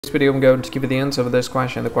This video I'm going to give you the answer of this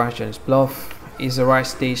question. The question is, Plov is a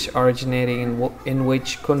rice dish originating in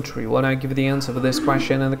which country? Well, I give you the answer for this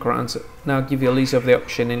question and the correct answer. Now I'll give you a list of the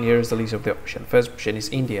option, and here's the list of the option. First option is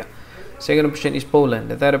India. Second option is Poland.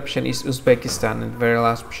 The third option is Uzbekistan, and the very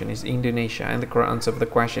last option is Indonesia. And the correct answer for the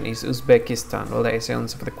question is Uzbekistan. Well, that is the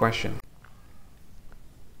answer for the question.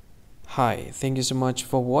 Hi, thank you so much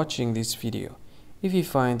for watching this video. If you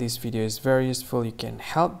find this video is very useful, you can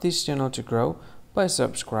help this channel to grow by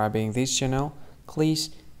subscribing this channel. Click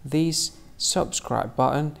this subscribe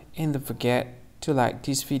button and don't forget to like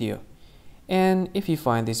this video. And if you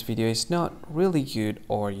find this video is not really good,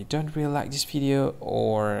 or you don't really like this video,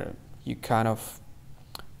 or you kind of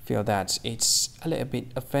feel that it's a little bit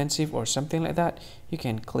offensive or something like that, you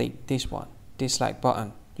can click this one, dislike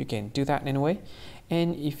button. You can do that anyway.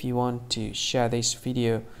 And if you want to share this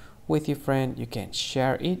video with your friend, you can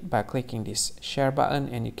share it by clicking this share button,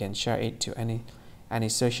 and you can share it to any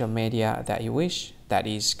social media that you wish that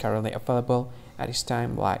is currently available at this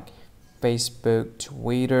time, like Facebook,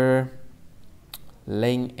 Twitter,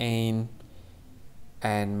 LinkedIn,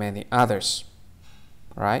 and many others.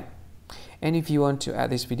 Right? And if you want to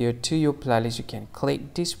add this video to your playlist, you can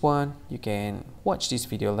click this one. You can watch this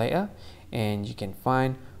video later, and you can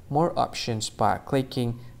find more options by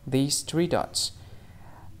clicking these three dots.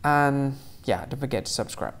 And yeah, don't forget to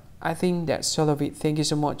subscribe. I think that's all of it. Thank you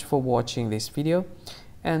so much for watching this video,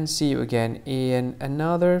 and see you again in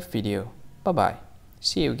another video. Bye bye.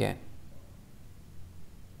 See you again.